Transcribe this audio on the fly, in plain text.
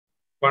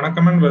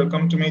Welcome and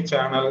welcome to my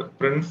channel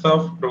Prints of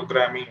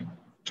Programming.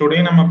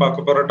 Today நம்ம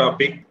பார்க்க போற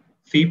topic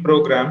C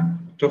program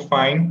to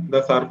find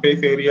the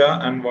surface area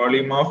and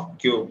volume of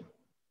cube.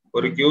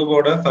 ஒரு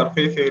கியூபோட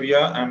surface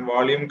area and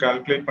volume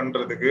calculate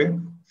பண்றதுக்கு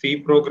C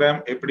program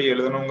எப்படி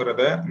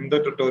எழுதணும்ங்கறத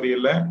இந்த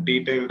tutorialல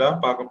detailed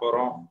பார்க்க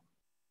போறோம்.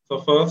 So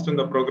first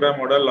இந்த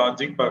programோட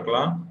logic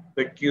பார்க்கலாம்.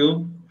 The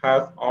cube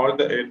has all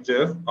the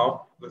edges of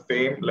the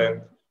same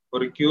length.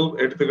 ஒரு cube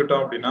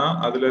எடுத்துக்கிட்டோம் அப்படின்னா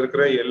அதுல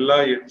இருக்கிற எல்லா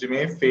எட்ஜுமே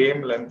சேம்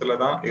லென்த்ல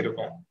தான்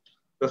இருக்கும்.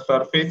 The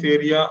surface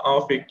area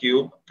of a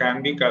cube can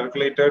be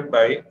calculated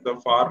by the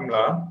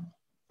formula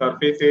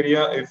surface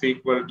area is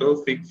equal to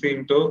 6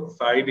 into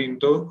side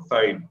into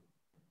side.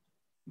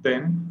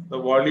 Then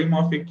the volume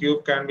of a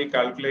cube can be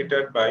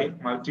calculated by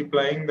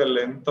multiplying the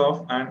length of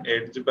an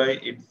edge by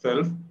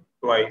itself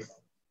twice.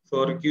 So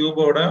ஒரு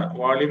கியூபோட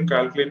volume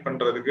calculate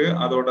பண்றதுக்கு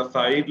அதோட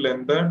side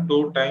லென்த்தை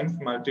 2 times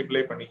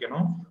multiply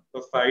பண்ணிக்கணும். So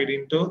side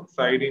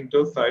into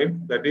side,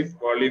 that is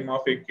volume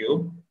of a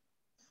cube.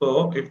 So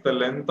if the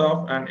length of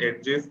an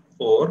edge is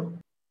 4,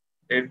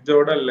 edge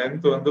ஓட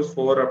length வந்து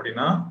 4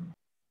 அப்படின்னா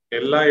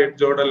எல்லா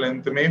edge ஓட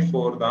lengthமே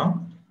 4 தான்.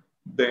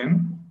 Then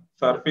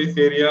surface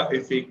area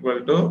is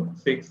equal to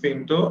 6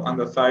 into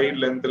அந்த side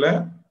lengthல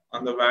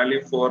அந்த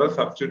value 4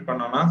 substitute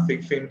பண்ணோம்னா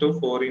 6 into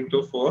 4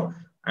 into 4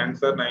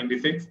 answer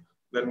 96.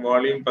 Then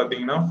volume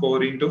பாத்தீங்கன்னா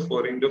 4 into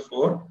 4 into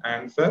 4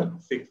 answer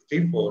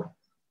 64.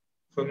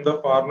 So இந்த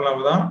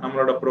ஃபார்முலாவை தான்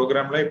நம்மளோட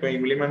ப்ரோக்ராம்ல இப்போ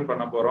இம்ப்ளிமெண்ட்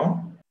பண்ண போறோம்.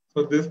 So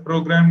this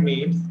program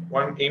needs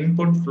one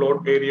input float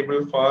variable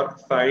for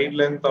side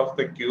length of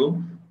the cube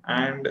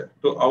and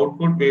two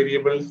output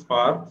variables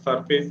for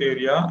surface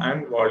area and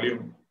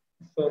volume.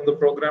 So இந்த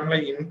ப்ரோக்ராம்ல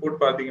input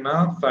பாத்தீங்கன்னா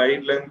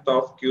side length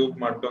of cube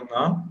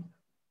மட்டும்தான்.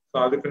 So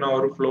அதுக்கு நான்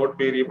ஒரு float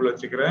variable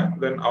வச்சுக்கிறேன்.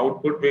 Then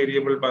output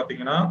variable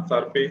பாத்தீங்கன்னா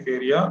surface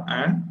area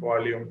and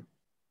volume.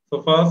 So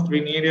first we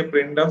need a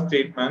printf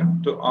statement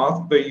to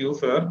ask the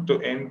user to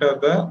enter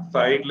the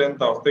side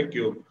length of the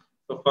cube.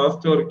 So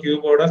first ஒரு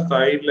கியூபோட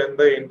side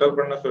length enter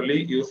பண்ண சொல்லி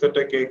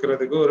யூசர்ட்ட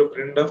கேக்குறதுக்கு ஒரு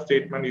printf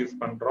statement use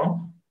பண்றோம்.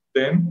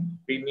 Then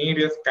we need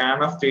a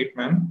scanf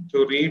statement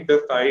to read the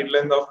side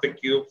length of the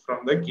cube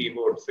from the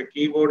keyboard. So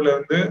keyboardல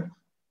இருந்து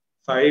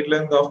side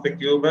length of the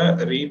cube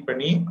read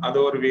பண்ணி அதை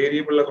ஒரு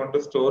வேரியபிள்ல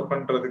கொண்டு ஸ்டோர்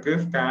பண்றதுக்கு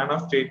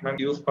scanf statement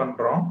யூஸ்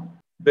பண்றோம்.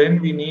 Then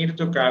we need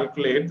to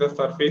calculate the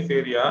surface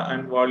area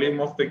and volume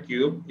of the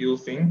cube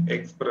using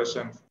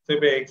expressions. So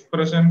இப்போ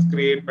expressions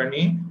create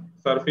பண்ணி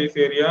surface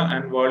area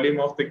and volume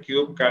of the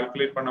cube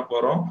calculate பண்ண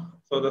போறோம்.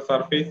 So the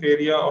surface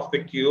area of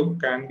the cube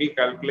can be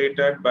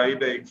calculated by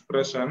the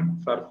expression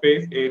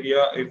surface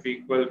area is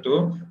equal to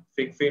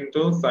 6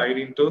 into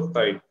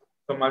side.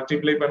 So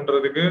multiply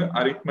பண்றதுக்கு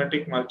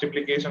arithmetic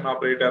multiplication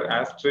operator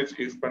asterisk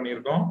use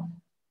பண்ணிருக்கோம்.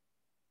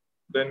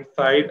 Then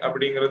side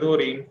அப்படிங்கிறது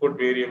ஒரு input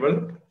variable,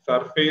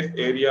 surface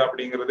area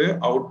அப்படிங்கிறது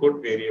output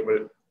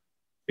variable.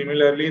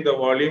 Similarly, the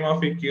volume of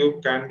a cube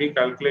can be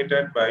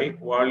calculated by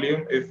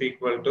volume is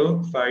equal to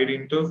side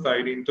into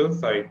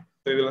side.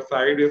 So the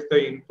side is the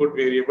input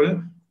variable,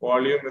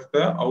 volume is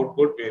the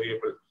output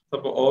variable.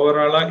 So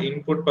overall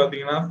input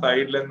பாத்தீங்கன்னா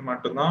side length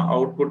மட்டும்தான்,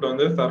 output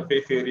வந்து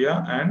surface area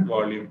and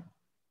volume.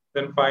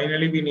 Then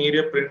finally we need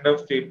a printf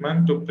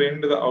statement to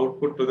print the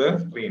output to the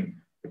screen.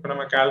 இப்போ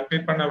நம்ம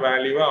calculate பண்ண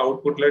வேல்யூவை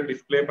அவுட்புட்ல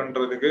display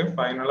பண்றதுக்கு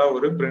ஃபைனலா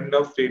ஒரு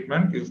printf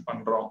ஸ்டேட்மெண்ட் யூஸ்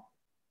பண்றோம்.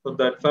 So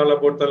that's all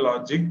about the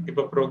logic.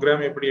 இப்போ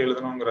ப்ரோக்ராம் எப்படி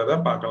எழுதணும்ங்கறத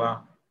பார்க்கலாம்.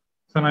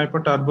 ஸோ நான்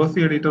இப்போ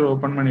டர்போசி எடிட்டர்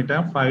ஓபன்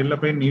பண்ணிட்டேன். ஃபைல்ல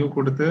போய் நியூ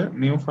கொடுத்து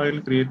நியூ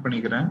ஃபைல் கிரியேட்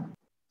பண்ணிக்கிறேன்.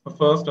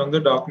 ஃபர்ஸ்ட்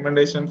வந்து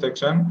டாக்குமெண்டேஷன்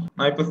செக்ஷன்.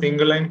 நான் இப்போ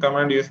சிங்கிள் லைன்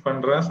கமாண்ட் யூஸ்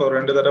பண்றேன். ஸோ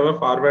 2 தடவை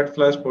ஃபார்வர்ட்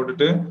ஸ்லாஷ்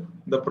போட்டுட்டு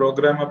இந்த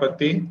ப்ரோக்ராமை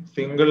பத்தி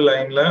சிங்கிள்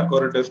லைன்ல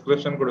ஒரு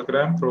டிஸ்கிரிப்ஷன்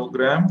கொடுக்குறேன்.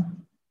 Program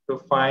to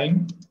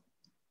find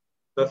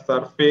the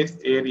surface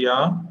area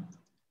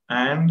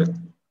and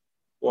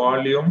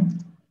volume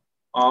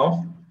of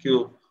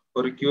cube.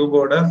 ஒரு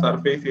கியூபோட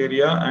surface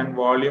area and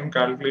volume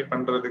calculate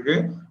பண்றதுக்கு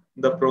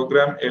இந்த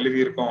ப்ரோக்ராம்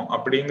எழுதியிருக்கோம்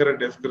அப்படிங்கிற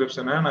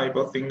டெஸ்கிரிப்ஷனை நான்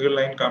இப்போ சிங்கிள்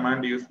லைன்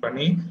கமாண்ட் யூஸ்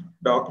பண்ணி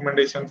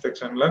டாக்குமெண்டேஷன்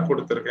செக்ஷன்ல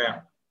கொடுத்துருக்கேன்.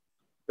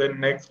 Then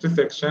next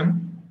section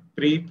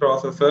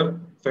pre-processor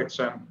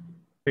section.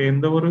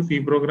 எந்த ஒரு சி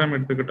ப்ரோக்ராம்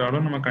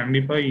எடுத்துக்கிட்டாலும் நம்ம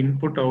கண்டிப்பா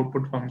இன்புட்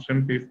அவுட்புட்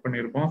ஃபங்க்ஷன் யூஸ்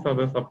பண்ணியிருப்போம். ஸோ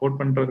அதை சப்போர்ட்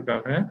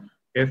பண்றதுக்காக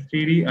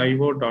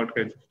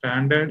stdio.h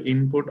standard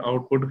input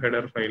output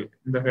header file.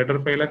 இந்த ஹெடர்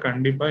ஃபைலை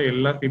கண்டிப்பா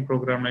எல்லா சி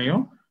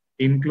ப்ரோக்ராம்லையும்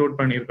இன்க்ளூட்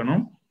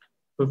பண்ணியிருக்கணும்.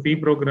 ஸோ சி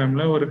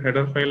ப்ரோக்ராம்ல ஒரு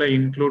ஹெடர் ஃபைலை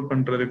இன்க்ளூட்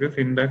பண்றதுக்கு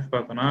சின்டாக்ஸ்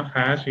பார்த்தோம்னா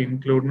ஹேஷ்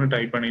இன்க்ளூட்னு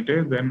டைப் பண்ணிட்டு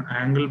தென்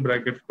ஆங்கிள்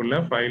பிராக்கெட்ஸ்குள்ள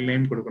ஃபைல்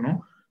நேம் கொடுக்கணும்.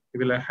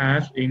 இதுல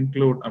ஹேஷ்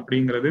இன்க்ளூட்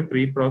அப்படிங்கிறது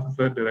pre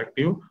processor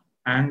directive,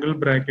 angle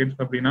brackets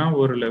அப்படின்னா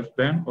ஒரு லெஸ்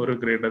தேன் ஒரு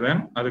கிரேட்டர்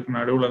தேன், அதுக்கு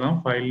நடுவுல தான்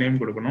ஃபைல் நேம்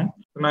கொடுக்கணும்.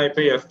 நான்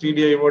இப்போ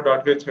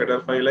stdio.h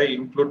ஹெடர் ஃபைலை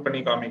இன்க்ளூட்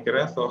பண்ணி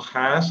காமிக்கிறேன். ஸோ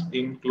ஹேஷ்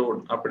இன்க்ளூட்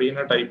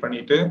அப்படின்னு டைப்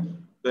பண்ணிட்டு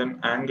தென்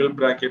ஆங்கிள்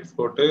பிராக்கெட்ஸ்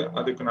போட்டு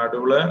அதுக்கு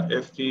நடுவுல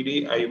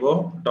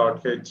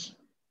stdio.h.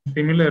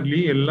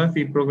 சிமிலர்லி எல்லா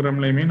சி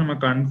ப்ரோக்ராம்லயுமே நம்ம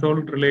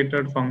கன்சோல்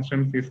ரிலேட்டட்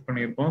ஃபங்க்ஷன்ஸ் யூஸ்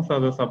பண்ணியிருப்போம். ஸோ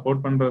அதை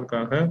சப்போர்ட்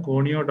பண்றதுக்காக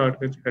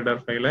conio.h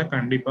ஹெடர் ஃபைலை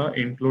கண்டிப்பா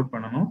இன்க்ளூட்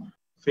பண்ணணும்.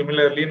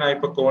 Similarly, நான்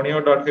இப்போ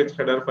conio.h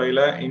header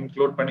file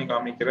include பண்ணி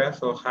காமிக்கிறேன்.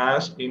 So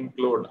hash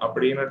include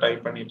அப்படின்னு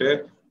டைப் பண்ணிட்டு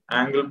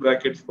ஆங்கிள்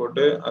பிராக்கெட்ஸ்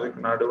போட்டு அதுக்கு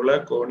நடுவுல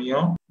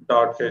கோனியம்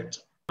டாட் ஹெச்.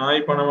 நான்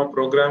இப்போ நம்ம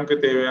ப்ரோக்ராம்க்கு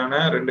தேவையான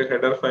 2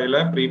 ஹெடர்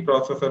ஃபைலை ப்ரீ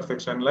ப்ராசஸர்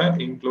செக்ஷன்ல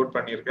இன்க்ளூட்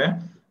பண்ணியிருக்கேன்.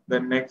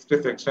 Then next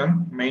section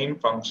main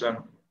function.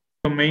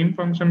 இப்போ மெயின்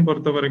ஃபங்க்ஷன்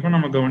பொறுத்த வரைக்கும்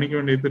நம்ம கவனிக்க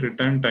வேண்டியது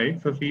ரிட்டர்ன் டைப்.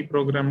 ஸோ சி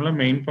ப்ரோக்ராம்ல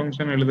மெயின்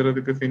ஃபங்க்ஷன்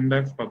எழுதுறதுக்கு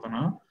சின்டாக்ஸ்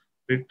பார்த்தோம்னா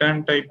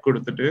ரிட்டர்ன் டைப்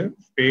கொடுத்துட்டு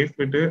ஸ்பேஸ்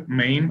விட்டு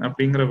மெயின்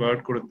அப்படிங்கிற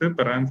வேர்ட் கொடுத்து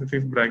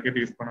parenthesis bracket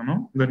யூஸ்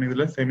பண்ணணும். தென்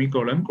இதுல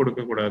செமிகோலன்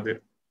கொடுக்க கூடாது.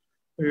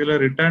 இதுல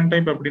ரிட்டர்ன்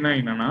டைப் அப்படின்னா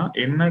என்னன்னா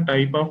என்ன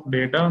டைப் ஆஃப்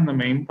டேட்டா அந்த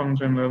மெயின்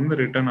ஃபங்க்ஷன்ல இருந்து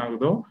ரிட்டர்ன்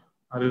ஆகுதோ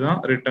அதுதான்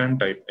ரிட்டர்ன்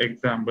டைப்.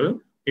 எக்ஸாம்பிள்,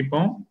 இப்போ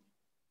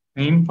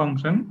மெயின்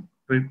ஃபங்க்ஷன்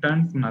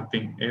ரிட்டர்ன்ஸ்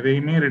நத்திங்,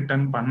 எதையுமே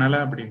ரிட்டர்ன் பண்ணல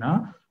அப்படின்னா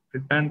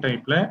ரிட்டர்ன்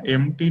டைப்ல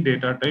empty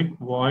data type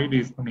void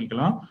use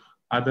பண்ணிக்கலாம்.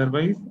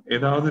 அதர்வைஸ்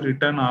ஏதாவது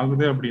ரிட்டர்ன்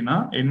ஆகுது அப்படின்னா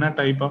என்ன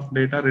டைப் ஆஃப்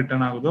டேட்டா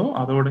ரிட்டர்ன் ஆகுதோ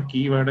அதோட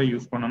கீவேர்டை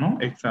யூஸ் பண்ணணும்.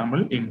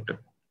 Example int.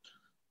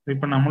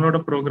 இப்போ நம்மளோட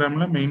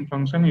ப்ரோக்ராம்ல மெயின்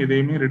ஃபங்க்ஷன்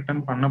எதையுமே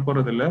ரிட்டர்ன் பண்ண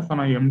போறது இல்லை. ஸோ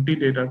நான் empty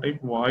data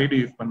type void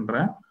use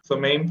பண்றேன். ஸோ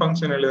மெயின்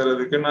ஃபங்க்ஷன்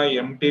எழுதுறதுக்கு நான்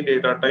empty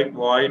data type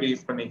void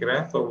use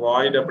பண்ணிக்கிறேன். ஸோ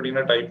வாய்ட்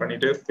அப்படின்னு டைப்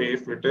பண்ணிட்டு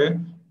ஸ்பேஸ் விட்டு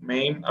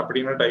மெயின்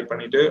அப்படின்னு டைப்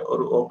பண்ணிட்டு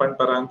ஒரு ஓப்பன்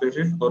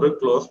பரான்தீசிஸ் ஒரு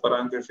க்ளோஸ்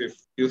பரான்தீசிஸ்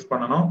யூஸ்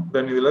பண்ணணும்.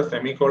 தென் இதுல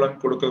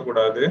செமிகோலன் கொடுக்க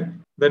கூடாது.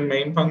 தென்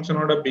மெயின்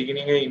ஃபங்க்ஷனோட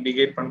பிகினிங்கை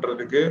இண்டிகேட்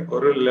பண்றதுக்கு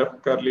ஒரு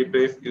லெஃப்ட் கர்லி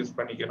பிரேஸ் யூஸ்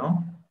பண்ணிக்கணும்.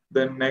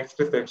 Then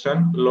next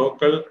section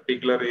local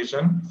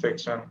declaration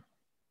section.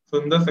 So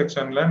இந்த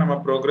செக்ஷன்ல நம்ம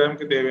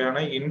ப்ரோக்ராம்க்கு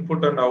தேவையான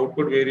இன்புட் அண்ட்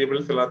அவுட்புட்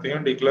வேரியபிள்ஸ்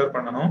எல்லாத்தையும் டிக்ளேர்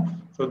பண்ணணும்.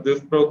 So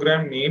this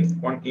program needs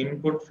one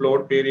input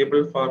float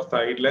variable for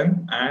side length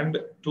and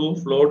 2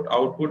 float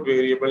output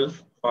variables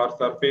for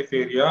surface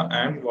area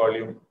and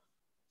volume.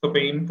 So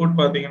இப்போ input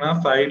பார்த்தீங்கன்னா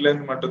side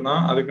length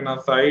மட்டும்தான், அதுக்கு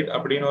நான் சைட்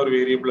அப்படின்னு ஒரு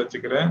வேரியபிள்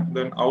வச்சுக்கிறேன்.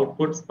 தென்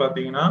அவுட்புட்ஸ்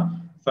பார்த்தீங்கன்னா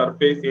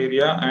surface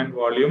area and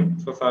volume.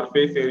 So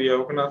surface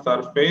ஏரியாவுக்கு நான்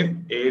சர்ஃபேஸ்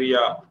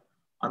ஏரியா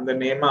அந்த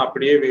நேம்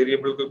அப்படியே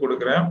வேரியபிளுக்கு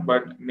கொடுக்குறேன்.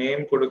 பட் நேம்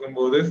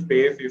கொடுக்கும்போது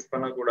ஸ்பேஸ் யூஸ்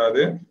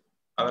பண்ணக்கூடாது.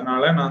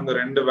 அதனால நான் அந்த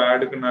 2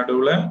 வேர்டுக்கு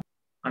நடுவுல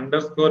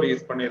அண்டர்ஸ்கோர்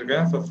யூஸ்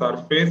பண்ணியிருக்கேன். ஸோ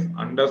சர்ஃபேஸ்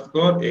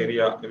அண்டர்ஸ்கோர்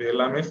ஏரியா இது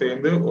எல்லாமே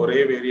சேர்ந்து ஒரே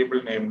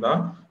வேரியபிள் நேம்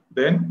தான்.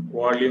 தென்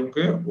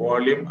வால்யூம்க்கு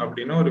வால்யூம்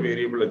அப்படின்னு ஒரு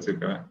வேரியபிள்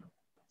வச்சிருக்கிறேன்.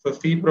 ஸோ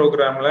சி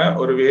ப்ரோக்ராம்ல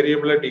ஒரு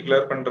வேரியபிளை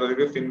டிக்ளேர்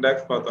பண்றதுக்கு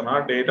சின்டாக்ஸ் பார்த்தோம்னா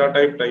டேட்டா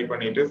டைப் டைப்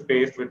பண்ணிட்டு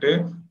ஸ்பேஸ் விட்டு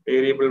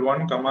வேரியபிள்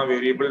 1 கமா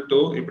வேரியபிள்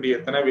 2 இப்படி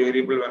எத்தனை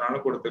வேரியபிள்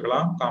வேணாலும்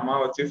கொடுத்துக்கலாம். கமா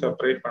வச்சு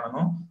செப்பரேட்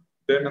பண்ணணும்.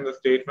 தென் அந்த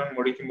ஸ்டேட்மெண்ட்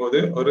முடிக்கும் போது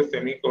ஒரு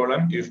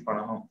செமிகோலன் யூஸ்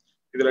பண்ணணும்.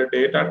 இதுல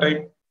டேட்டா டைப்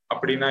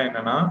அப்படின்னா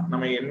என்னன்னா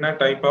நம்ம என்ன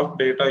டைப் ஆஃப்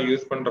டேட்டா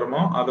யூஸ்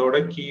பண்றோமோ அதோட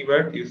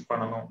கீவேர்ட் யூஸ்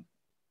பண்ணணும்.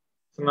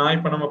 நான்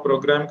இப்போ நம்ம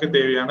ப்ரோக்ராம்க்கு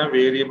தேவையான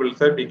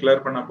வேரியபிள்ஸை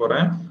டிக்ளேர் பண்ண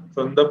போறேன்.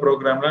 ஸோ இந்த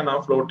ப்ரோக்ராம்ல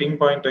நான் ஃப்ளோட்டிங்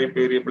பாயிண்ட் டைப்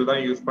வேரியபிள்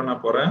தான் யூஸ் பண்ண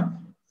போறேன்.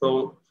 So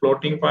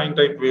floating point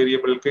type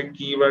வேரியபிளுக்கு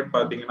keyword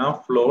பார்த்தீங்கன்னா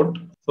ஃப்ளோட்.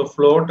 ஸோ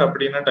ஃப்ளோட்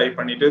அப்படின்னு டைப்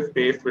பண்ணிட்டு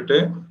ஸ்பேஸ் விட்டு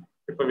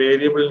இப்போ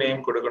வேரியபிள்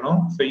நேம் கொடுக்கணும்.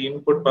 ஸோ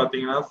இன்புட்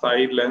பார்த்தீங்கன்னா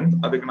சைட் லென்த்,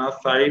 அதுக்கு நான்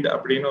சைட்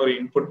அப்படின்னு ஒரு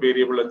இன்புட்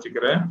வேரியபிள்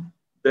வச்சுக்கிறேன்.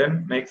 தென்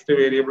நெக்ஸ்ட்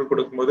வேரியபிள்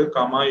கொடுக்கும்போது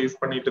கமா யூஸ்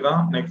பண்ணிட்டு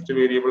தான் நெக்ஸ்ட்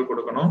வேரியபிள்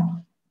கொடுக்கணும்.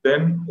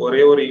 தென்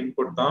ஒரே ஒரு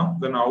இன்புட் தான்.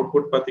 தென்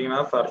அவுட்புட்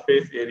பார்த்தீங்கன்னா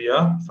சர்ஃபேஸ் ஏரியா.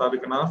 ஸோ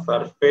அதுக்கு நான்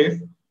சர்ஃபேஸ்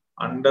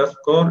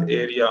அண்டர்ஸ்கோர்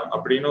ஏரியா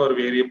அப்படின்னு ஒரு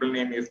வேரியபிள்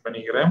நேம் யூஸ்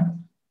பண்ணிக்கிறேன்.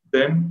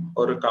 தென்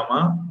ஒரு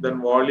கமா. தென்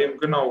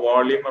வால்யூம்க்கு நான்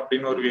வால்யூம்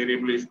அப்படின்னு ஒரு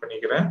வேரியபிள் யூஸ்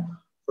பண்ணிக்கிறேன்.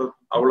 ஸோ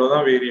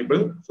அவ்வளோதான்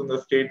வேரியபிள். ஸோ இந்த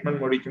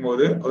ஸ்டேட்மெண்ட் முடிக்கும்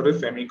போது ஒரு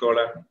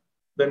semicolon.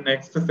 The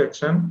next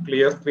section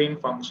clear screen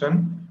function.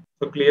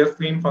 So clear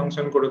screen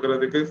function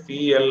கொடுக்கிறதுக்கு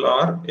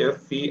CLR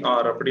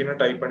SCR அப்படின்னு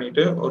டைப்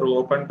பண்ணிட்டு ஒரு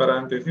ஓபன்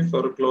parenthesis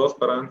ஒரு க்ளோஸ்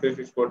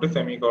parenthesis போட்டு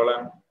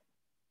semicolon.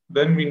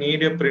 Then we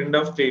need a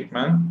printf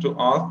statement to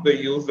ask the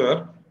user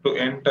to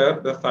enter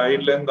the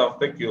side length of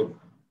the cube.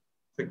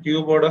 So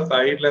cube ஓட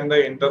side length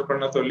enter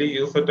பண்ண சொல்லி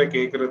யூசர்ட்ட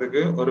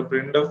கேட்கறதுக்கு ஒரு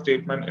printf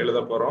statement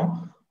எழுத போறோம்.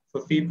 ஸோ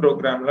சி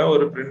ப்ரோக்ராம்ல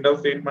ஒரு printf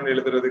ஸ்டேட்மெண்ட்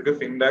எழுதுறதுக்கு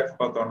சின்டாக்ஸ்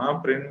பார்த்தோம்னா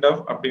printf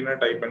அப்படின்னு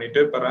டைப்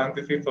பண்ணிட்டு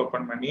parenthesis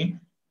ஓப்பன் பண்ணி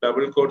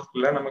டபுள்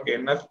கோட்ஸ்குள்ள நமக்கு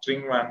என்ன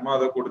ஸ்ட்ரிங் வேணுமோ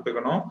அதை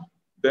கொடுத்துக்கணும்.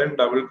 தென்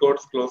டபுள்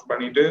கோட்ஸ் க்ளோஸ்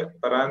பண்ணிட்டு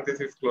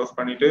parenthesis க்ளோஸ்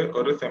பண்ணிட்டு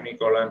ஒரு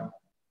செமிகோலன்.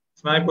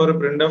 நான் இப்போ ஒரு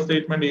printf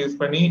ஸ்டேட்மெண்ட் யூஸ்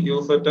பண்ணி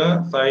யூசர்ட்ட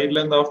side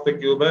length of the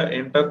கியூபை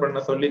enter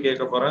பண்ண சொல்லி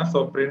கேட்க போறேன்.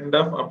 ஸோ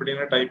printf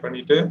அப்படின்னு டைப்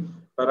பண்ணிட்டு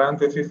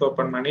parenthesis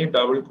ஓப்பன் பண்ணி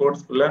டபுள்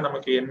கோட்ஸ்குள்ள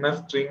நமக்கு என்ன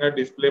ஸ்ட்ரிங்கை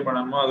டிஸ்பிளே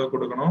பண்ணணுமோ அதை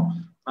கொடுக்கணும்.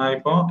 நான்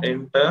இப்போ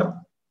enter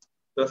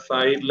the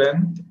side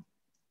length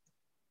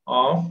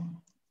of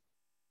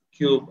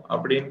cube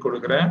அப்படின்னு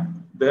கொடுக்குறேன்.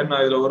 தென்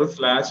அதுல ஒரு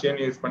ஸ்லாஷ் n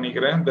யூஸ்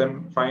பண்ணிக்கிறேன். தென்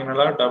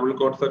ஃபைனலா டபுள்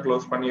கோட்ஸை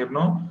க்ளோஸ்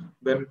பண்ணிடணும்.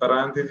 தென்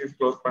parenthesis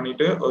க்ளோஸ்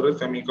பண்ணிட்டு ஒரு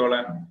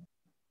செமிகோலன்.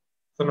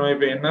 ஸோ நம்ம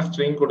இப்போ என்ன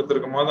ஸ்ட்ரிங்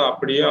கொடுத்துருக்கோமோ அது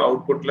அப்படியே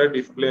அவுட்புட்ல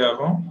டிஸ்பிளே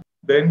ஆகும்.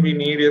 Then we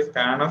need a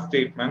scanf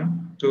statement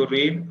to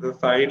read the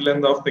side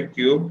length of the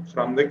cube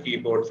from the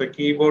keyboard. So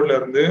keyboardல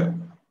இருந்து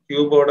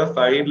கியூபோட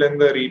சைட்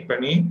லென்த் ரீட்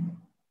பண்ணி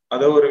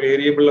அதை ஒரு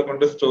வேரியபிள்ல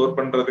கொண்டு ஸ்டோர்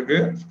பண்றதுக்கு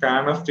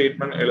scanf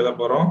ஸ்டேட்மெண்ட் எழுத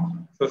போறோம்.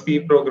 ஸோ சி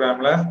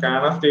ப்ரோக்ராம்ல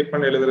scanf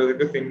ஸ்டேட்மெண்ட்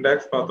எழுதுறதுக்கு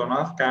சின்டாக்ஸ் பார்த்தோம்னா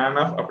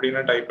scanf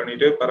அப்படின்னு டைப்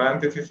பண்ணிட்டு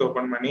parenthesis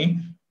ஓப்பன் பண்ணி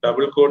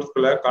டபுள்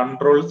கோட்ஸ்குள்ள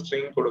கண்ட்ரோல்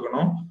ஸ்ட்ரிங்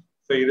கொடுக்கணும்.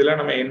 ஸோ இதுல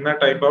நம்ம என்ன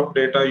டைப் ஆஃப்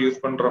டேட்டா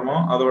யூஸ் பண்றோமோ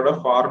அதோட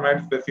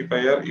ஃபார்மேட்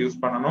ஸ்பெசிஃபையர் யூஸ்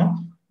பண்ணணும்.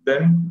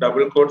 தென்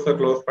டபுள் கோட்ஸை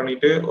க்ளோஸ்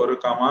பண்ணிட்டு ஒரு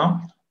கமா.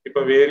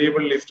 இப்போ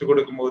வேரியபிள் லிஸ்ட்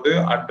கொடுக்கும்போது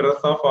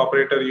அட்ரஸ் ஆஃப்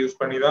ஆபரேட்டர் யூஸ்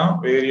பண்ணி தான்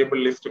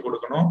வேரியபிள் லிஸ்ட்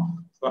கொடுக்கணும்.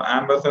 ஸோ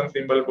ஆம்பர்சன்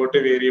சிம்பிள் போட்டு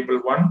வேரியபிள்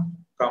 1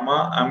 கமா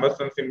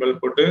ஆம்பர்சன் சிம்பிள்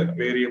போட்டு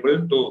வேரியபிள்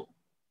 2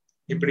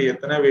 இப்படி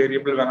எத்தனை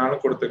வேரியபிள்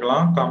வேணாலும்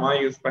கொடுத்துக்கலாம். கமா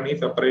யூஸ் பண்ணி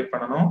செப்பரேட்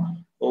பண்ணணும்.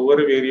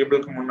 ஒவ்வொரு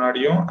வேரியபிளுக்கு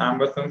முன்னாடியும்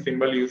ஆம்பர்சன்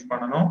சிம்பிள் யூஸ்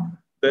பண்ணணும்.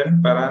 தென்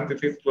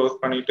parenthesis க்ளோஸ்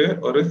பண்ணிட்டு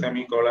ஒரு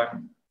செமிகோலன்.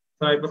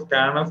 ஸோ இப்போ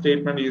scanf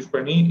ஸ்டேட்மெண்ட் யூஸ்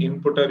பண்ணி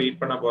இன்புட்டை ரீட்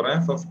பண்ண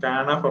போறேன். ஸோ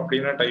scanf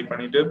அப்படின்னு டைப்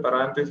பண்ணிட்டு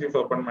parenthesis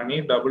ஓப்பன் பண்ணி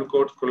டபுள்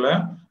கோட்ஸ்குள்ள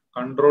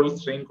கண்ட்ரோல்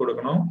ஸ்ட்ரிங்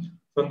கொடுக்கணும்.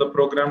 ஸோ இந்த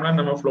ப்ரோக்ராம்ல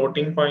நம்ம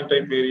ஃப்ளோட்டிங் பாயிண்ட்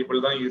டைப்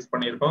வேரியபிள் தான் யூஸ்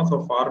பண்ணியிருக்கோம். ஸோ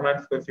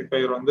ஃபார்மேட்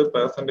ஸ்பெசிஃபையர் வந்து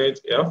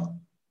 %f.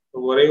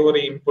 ஒரே ஒரு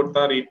இன்புட்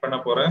தான் ரீட் பண்ண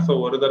போறேன். ஸோ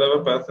ஒரு தடவை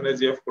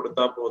 %f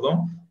கொடுத்தா போதும்.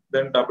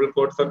 தென் டபுள்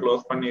கோட்ஸை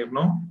க்ளோஸ்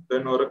பண்ணிடணும்.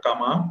 தென் ஒரு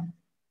கமா.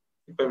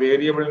 இப்போ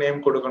வேரியபிள்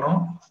நேம் கொடுக்கணும்.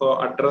 So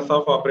address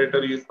of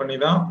operator use பண்ணி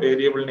தான்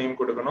வேரியபிள் நேம்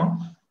கொடுக்கணும்.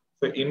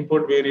 ஸோ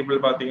இன்புட் வேரியபிள்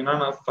பார்த்தீங்கன்னா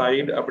நான்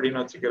சைடு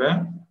அப்படின்னு வச்சுக்கிறேன்.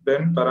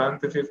 தென்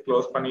parenthesis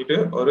க்ளோஸ் பண்ணிட்டு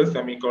ஒரு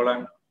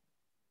செமிகோலன்.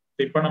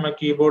 இப்போ நம்ம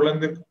கீபோர்ட்ல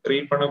இருந்து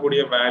ரீட்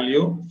பண்ணக்கூடிய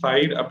வேல்யூ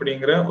சைடு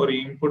அப்படிங்கிற ஒரு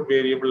இன்புட்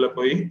வேரியபிள்ல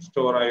போய்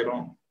ஸ்டோர்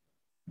ஆயிரும்.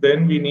 Then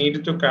we need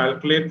to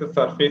calculate the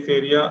surface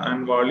area and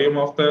volume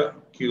of the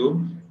cube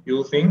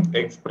using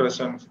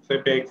expressions. So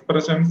இப்போ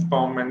expressions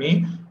ஃபார்ம் பண்ணி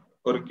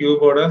ஒரு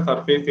கியூபோட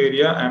surface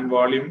area and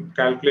volume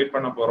calculate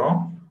பண்ண போறோம்.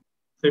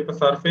 ஸோ இப்போ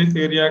சர்ஃபேஸ்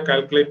ஏரியா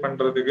கால்குலேட்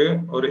பண்றதுக்கு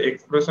ஒரு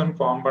எக்ஸ்பிரஷன்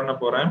ஃபார்ம் பண்ண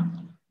போறேன்.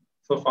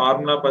 ஸோ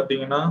ஃபார்முலா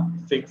பார்த்தீங்கன்னா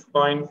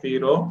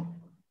 6.0.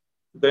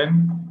 தென்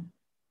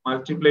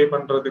மல்டிப்ளை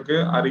பண்றதுக்கு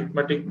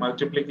அரித்மெட்டிக்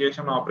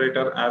மல்டிப்ளிகேஷன்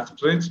ஆப்ரேட்டர்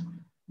ஆஸ்ட்ரிச்,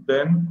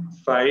 தென்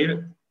சைடு,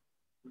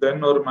 then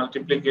ஒரு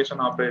multiplication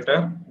operator,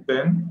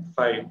 then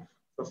side.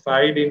 So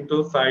side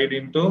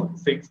into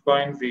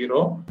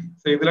 6.0.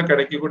 So இதுல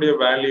கிடைக்கக்கூடிய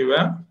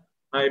வேல்யூவை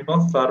நான் இப்போ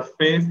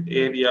surface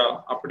area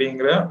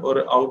அப்படிங்கிற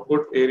ஒரு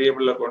அவுட்புட்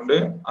வேரியபிள்ல கொண்டு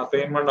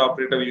அசைன்மெண்ட்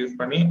ஆப்ரேட்டர் யூஸ்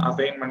பண்ணி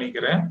அசைன்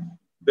பண்ணிக்கிறேன்.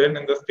 தென்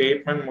இந்த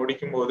ஸ்டேட்மெண்ட்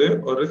முடிக்கும் போது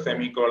ஒரு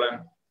செமிகோலன்.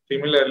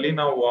 சிமிலர்லி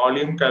நான்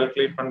வால்யூம்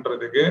கால்குலேட்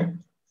பண்றதுக்கு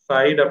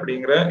சைடு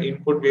அப்படிங்கிற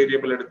இன்புட்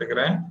வேரியபிள்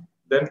எடுத்துக்கிறேன்.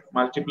 then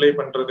multiply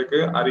பண்றதுக்கு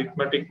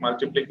arithmetic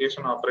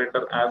multiplication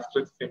operator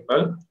asterisk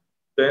symbol,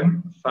 then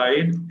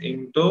side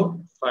into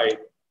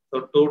side. So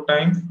 2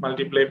 times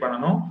multiply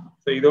பண்ணனும்.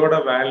 So இதோட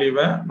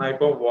வேல்யூவை நான்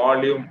இப்போ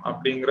வால்யூம்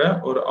அப்படிங்கிற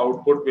ஒரு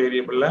அவுட்புட்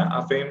வேரியபிள்ல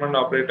அசைன்மெண்ட்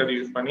ஆபரேட்டர்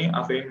யூஸ் பண்ணி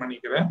அசைன்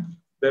பண்ணிக்கிறேன்.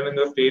 then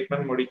இந்த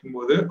ஸ்டேட்மெண்ட் முடிக்கும்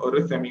போது ஒரு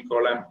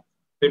செமிகோலன்.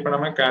 இப்போ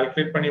நம்ம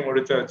கால்குலேட் பண்ணி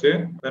முடிச்சாச்சு.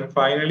 then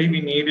finally we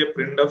need a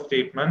printf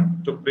statement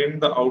to print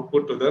the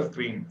output to the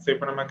screen. So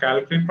இப்போ நம்ம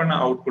கால்குலேட் பண்ண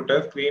அவுட்புட்டை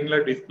ஸ்கிரீன்ல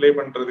டிஸ்ப்ளே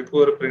பண்றதுக்கு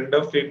ஒரு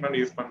printf statement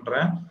யூஸ்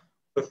பண்றேன்.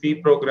 So C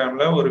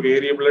ப்ரோக்ராம்ல ஒரு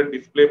வேரியபிளை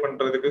டிஸ்ப்ளே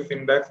பண்றதுக்கு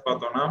சிண்டாக்ஸ்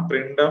பார்த்தோம்னா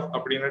printf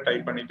அப்படின்னு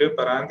டைப் பண்ணிட்டு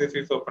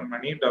parenthesis ஓபன்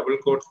பண்ணி டபுள்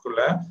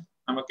கோட்ஸ்குள்ள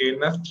நமக்கு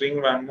என்ன ஸ்ட்ரிங்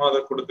வேணுமோ அதை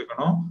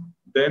கொடுத்துக்கணும்.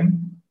 தென்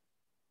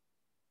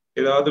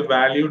ஏதாவது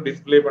வேல்யூ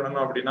டிஸ்ப்ளே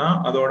பண்ணணும் அப்படின்னா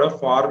அதோட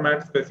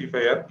ஃபார்மேட்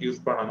ஸ்பெசிஃபையர்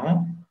யூஸ் பண்ணணும்.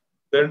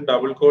 தென்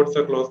டபுள்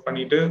கோட்ஸை க்ளோஸ்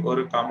பண்ணிட்டு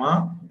ஒரு கமா.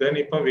 தென்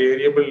இப்போ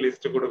வேரியபிள்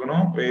லிஸ்ட்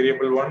கொடுக்கணும்.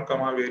 வேரியபிள் 1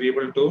 கமா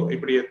வேரியபிள் 2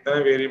 இப்படி எத்தனை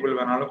வேரியபிள்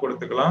வேணாலும்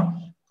கொடுத்துக்கலாம்.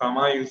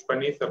 கமா யூஸ்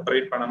பண்ணி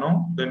செப்பரேட் பண்ணணும்.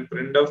 தென்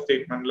printf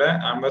ஸ்டேட்மெண்ட்ல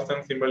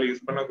ஆம்பர்சன் சிம்பிள்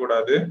யூஸ்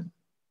பண்ணக்கூடாது.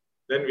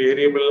 தென்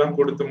வேரியபிள் எல்லாம்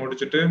கொடுத்து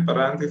முடிச்சுட்டு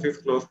parenthesis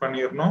க்ளோஸ்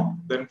பண்ணிடணும்.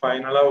 தென்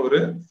ஃபைனலா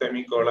ஒரு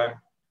செமிகோலன்.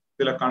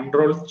 இதுல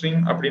கண்ட்ரோல்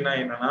ஸ்ட்ரிங் அப்படின்னா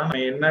என்னன்னா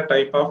என்ன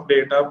டைப் ஆஃப்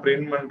டேட்டா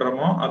பிரிண்ட்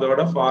பண்றோமோ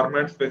அதோட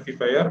ஃபார்மேட்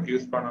ஸ்பெசிஃபையர்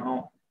யூஸ்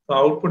பண்ணணும்.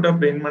 அவுட்புட்டை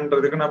பிரிண்ட்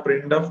பண்றதுக்கு நான்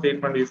printf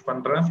ஸ்டேட்மெண்ட் யூஸ்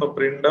பண்றேன். ஸோ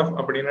printf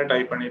அப்படின்னு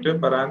டைப் பண்ணிட்டு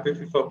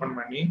parenthesis ஓபன்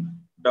பண்ணி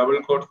டபுள்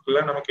கோட்ஸ்குள்ள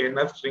நமக்கு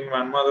என்ன ஸ்ட்ரிங்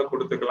வேணுமோ அதை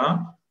கொடுத்துக்கலாம்.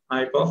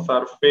 நான் இப்போ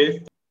surface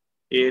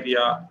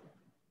area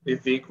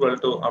is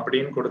equal to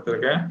அப்படின்னு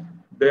கொடுத்துருக்கேன்.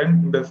 தென்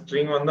இந்த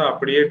ஸ்ட்ரிங் வந்து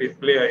அப்படியே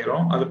டிஸ்பிளே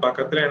ஆயிரும். அது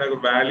பக்கத்துல எனக்கு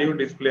வேல்யூ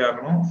டிஸ்பிளே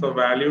ஆகணும். ஸோ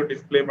வேல்யூ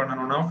டிஸ்பிளே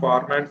பண்ணணும்னா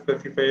ஃபார்மேட்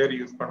ஸ்பெசிஃபையர்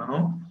யூஸ்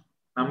பண்ணணும்.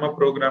 நம்ம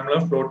ப்ரோக்ராம்ல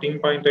ஃப்ளோட்டிங்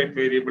பாயிண்ட் டைப்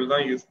வேரியபிள்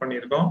தான் யூஸ்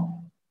பண்ணியிருக்கோம்.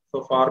 ஸோ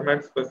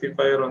ஃபார்மேட்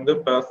ஸ்பெசிஃபையர் வந்து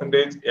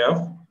 %f.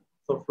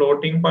 So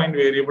floating point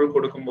variable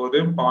கொடுக்கும்போது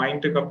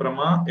பாயிண்ட்டுக்கு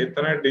அப்புறமா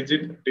எத்தனை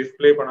டிஜிட்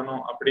டிஸ்பிளே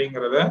பண்ணணும்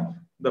அப்படிங்கிறத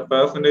இந்த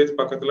பெர்சன்டேஜ்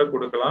பக்கத்துல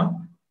கொடுக்கலாம்.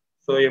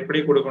 ஸோ எப்படி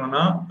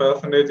கொடுக்கணும்னா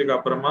பெர்சன்டேஜுக்கு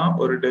அப்புறமா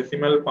ஒரு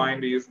டெசிமல்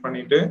பாயிண்ட் யூஸ்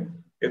பண்ணிட்டு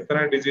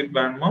எத்தனை டிஜிட்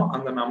வேணுமோ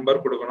அந்த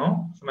நம்பர் கொடுக்கணும்.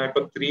 ஸோ நான்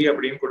இப்போ 3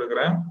 அப்படின்னு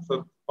கொடுக்குறேன். ஸோ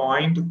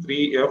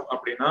 0.3f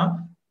அப்படின்னா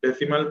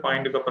டெசிமல்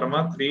பாயிண்ட்டுக்கு அப்புறமா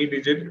 3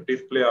 டிஜிட்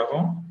டிஸ்பிளே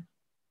ஆகும்.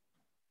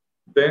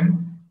 தென்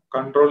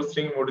கண்ட்ரோல்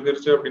ஸ்ட்ரிங்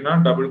முடிஞ்சிருச்சு அப்படின்னா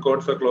டபுள்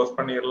கோட்ஸை க்ளோஸ்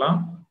பண்ணிடலாம்.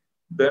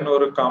 தென்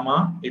ஒரு கமா.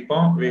 இப்போ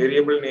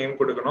வேரியபிள் நேம்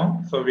கொடுக்கணும்.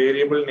 ஸோ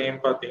வேரியபிள் நேம்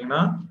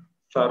பார்த்தீங்கன்னா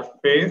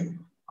சர்ஃபேஸ்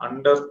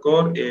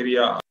அண்டர்ஸ்கோர்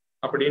ஏரியா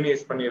அப்படின்னு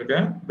யூஸ்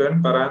பண்ணியிருக்கேன். தென்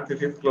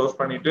parenthesis க்ளோஸ்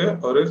பண்ணிட்டு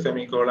ஒரு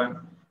செமிகோலன்.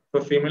 ஸோ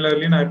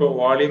சிமிலர்லி நான் இப்போ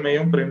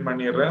வால்யூமையும் பிரிண்ட்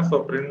பண்ணிடுறேன். ஸோ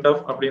printf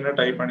அப்படின்னு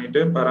டைப்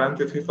பண்ணிட்டு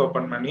parenthesis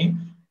ஓபன் பண்ணி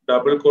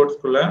டபுள்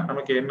கோட்ஸ்குள்ள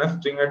நமக்கு என்ன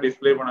ஸ்ட்ரிங்கை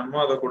டிஸ்பிளே பண்ணணுமோ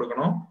அதை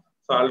கொடுக்கணும்.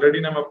 ஸோ ஆல்ரெடி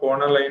நம்ம போன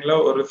லைன்ல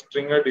ஒரு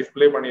ஸ்ட்ரிங்கை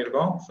டிஸ்பிளே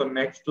பண்ணியிருக்கோம். ஸோ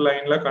நெக்ஸ்ட்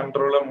லைன்ல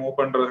கண்ட்ரோலை மூவ்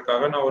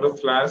பண்றதுக்காக நான் ஒரு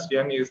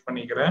 /n யூஸ்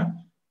பண்ணிக்கிறேன்.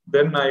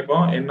 தென் நான் இப்போ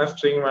என்ன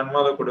ஸ்ட்ரிங் வேணுமோ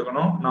அதை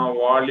கொடுக்கணும். நான்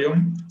வால்யூம்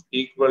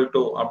ஈக்குவல்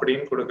டு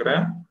அப்படின்னு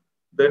கொடுக்குறேன்.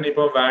 தென்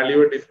இப்போ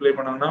வேல்யூவை டிஸ்பிளே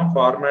பண்ணணும்னா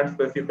ஃபார்மேட்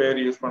ஸ்பெசிஃபையர்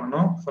யூஸ்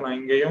பண்ணணும். ஸோ நான்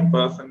இங்கேயும்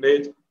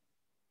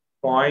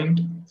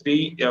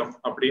 %.3f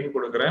அப்படின்னு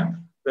கொடுக்குறேன்.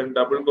 then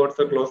double quotes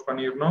close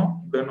பண்ணிரணும்,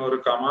 then ஒரு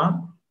comma.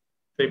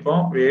 இப்போ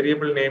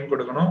வேரியபிள் நேம்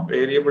கொடுக்கணும்,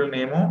 வேரியபிள்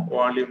நேமும்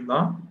வால்யூம்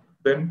தான்,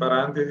 தென்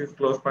parenthesis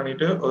க்ளோஸ்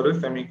பண்ணிட்டு ஒரு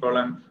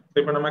செமிகோலன்.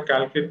 இப்போ நம்ம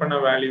கால்குலேட் பண்ண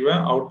வேல்யூவை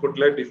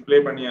அவுட்புட்ல டிஸ்ப்ளே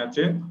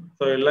பண்ணியாச்சு.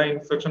 ஸோ எல்லா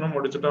இன்ஸ்ட்ரக்ஷனும்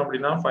முடிச்சிட்டோம்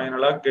அப்படின்னா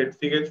ஃபைனலா கெட்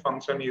சிஹெச்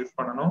ஃபங்க்ஷன் யூஸ்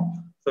பண்ணணும்.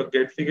 ஸோ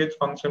கெட் சிஹெச்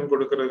ஃபங்க்ஷன்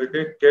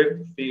கொடுக்கறதுக்கு கெட்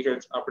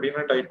சிஹெச்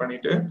அப்படின்னு டைப்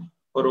பண்ணிட்டு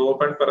ஒரு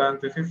ஓப்பன்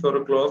parenthesis ஒரு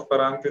க்ளோஸ்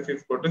parenthesis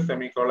போட்டு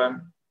செமிகோலன்.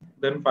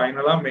 தென்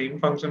ஃபைனலா மெயின்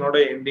ஃபங்க்ஷனோட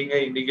எண்டிங்கை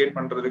இண்டிகேட்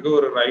பண்றதுக்கு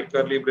ஒரு ரைட்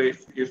கர்லி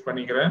பிரேஸ் யூஸ்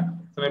பண்ணிக்கிறேன்.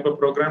 ஸோ நான் இப்போ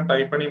ப்ரோக்ராம்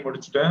டைப் பண்ணி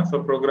முடிச்சிட்டேன். ஸோ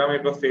ப்ரோக்ராம்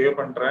இப்போ சேவ்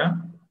பண்றேன்.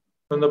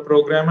 ஸோ இந்த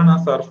ப்ரோக்ராமை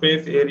நான்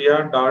சர்ஃபேஸ் ஏரியா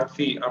டாட்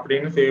சி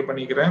அப்படின்னு சேவ்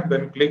பண்ணிக்கிறேன்.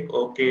 தென் கிளிக்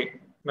ஓகே.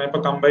 நான்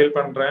இப்போ கம்பைல்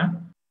பண்றேன்,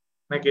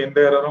 எனக்கு எந்த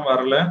எரரும்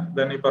வரல.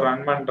 தென் இப்போ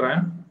ரன் பண்றேன்.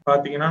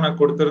 பாத்தீங்கன்னா நான்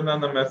கொடுத்திருந்த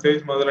அந்த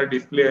மெசேஜ் முதல்ல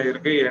டிஸ்பிளே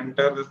ஆயிருக்கு,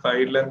 enter the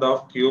side length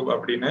of cube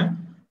அப்படின்னு.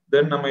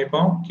 தென் நம்ம இப்போ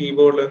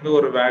கீபோர்ட்ல இருந்து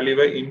ஒரு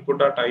வேல்யூவை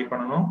இன்புட்டா டைப்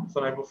பண்ணணும். ஸோ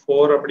நான் இப்போ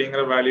 4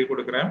 அப்படிங்கிற வேல்யூ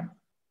கொடுக்குறேன்.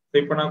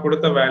 இப்போ நான்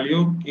கொடுத்த வேல்யூ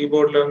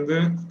கீபோர்ட்ல இருந்து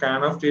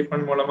ஸ்கேனர்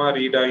ஸ்டேட்மெண்ட் மூலமா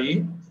ரீட் ஆகி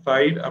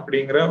சைட்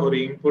அப்படிங்கிற ஒரு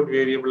இன்புட்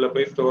வேரியபிள்ல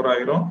போய் ஸ்டோர்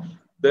ஆயிரும்.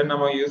 தென்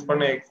நம்ம யூஸ்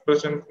பண்ண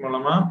எக்ஸ்பிரஷன்ஸ்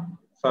மூலமா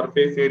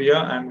சர்ஃபேஸ் ஏரியா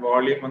அண்ட்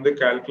வால்யூம் வந்து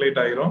கால்குலேட்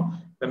ஆயிரும்.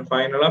 தென்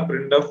ஃபைனலா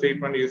printf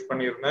ஸ்டேட்மெண்ட் யூஸ்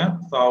பண்ணியிருந்தேன்.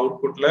 ஸோ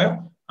அவுட்புட்ல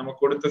நம்ம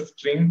கொடுத்த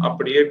ஸ்ட்ரிங்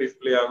அப்படியே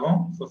டிஸ்பிளே ஆகும்.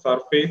 ஸோ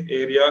சர்ஃபேஸ்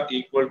ஏரியா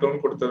ஈக்குவல்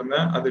டுன்னு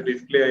கொடுத்திருந்தேன், அது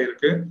டிஸ்பிளே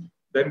ஆயிருக்கு.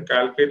 தென்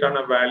கால்குலேட்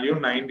ஆன வேல்யூ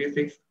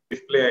 96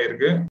 டிஸ்பிளே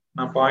ஆயிருக்கு.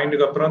 நான்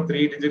பாயிண்ட்டுக்கு அப்புறம்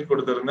 3 டிஜிட்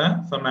கொடுத்திருந்தேன்.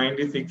 ஸோ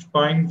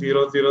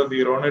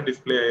 96.000ன்னு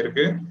டிஸ்பிளே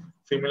ஆயிருக்கு.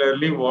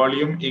 சிமிலர்லி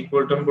வால்யூம்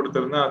ஈக்குவல் டுன்னு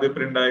கொடுத்திருந்தேன், அது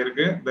பிரிண்ட்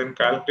ஆயிருக்கு. தென்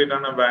கால்குலேட்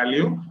ஆன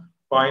வேல்யூ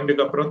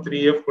பாயிண்ட்டுக்கு அப்புறம்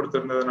 3f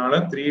கொடுத்திருந்ததுனால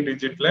 3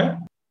 டிஜிட்ல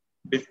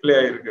டிஸ்பிளே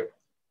ஆயிருக்கு.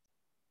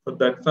 So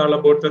that's all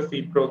about the C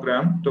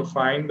program to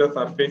find the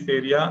surface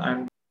area and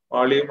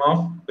volume of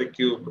the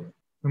cube.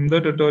 இந்த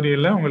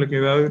டுட்டோரியல்ல உங்களுக்கு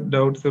ஏதாவது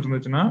டவுட்ஸ்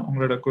இருந்துச்சுன்னா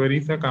உங்களோட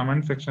queries-அ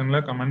கமெண்ட் செக்ஷன்ல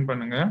கமெண்ட்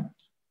பண்ணுங்க.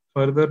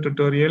 ஃபர்தர்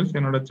டுட்டோரியல்ஸ்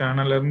என்னோட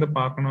சேனல்ல இருந்து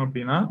பார்க்கணும்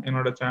அப்படின்னா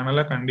என்னோட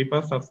சேனலை கண்டிப்பா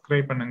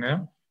சப்ஸ்கிரைப் பண்ணுங்க.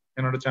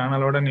 என்னோட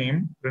சேனலோட name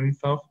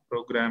Prince of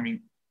programming.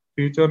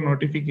 Future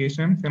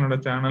notifications என்னோட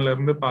சேனல்ல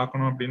இருந்து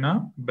பார்க்கணும் அப்படின்னா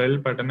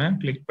பெல் பட்டனை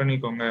கிளிக்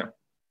பண்ணிக்கோங்க.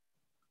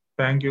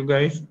 Thank you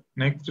guys.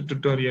 நெக்ஸ்ட்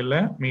டுட்டோரியல்ல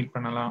மீட்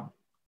பண்ணலாம்.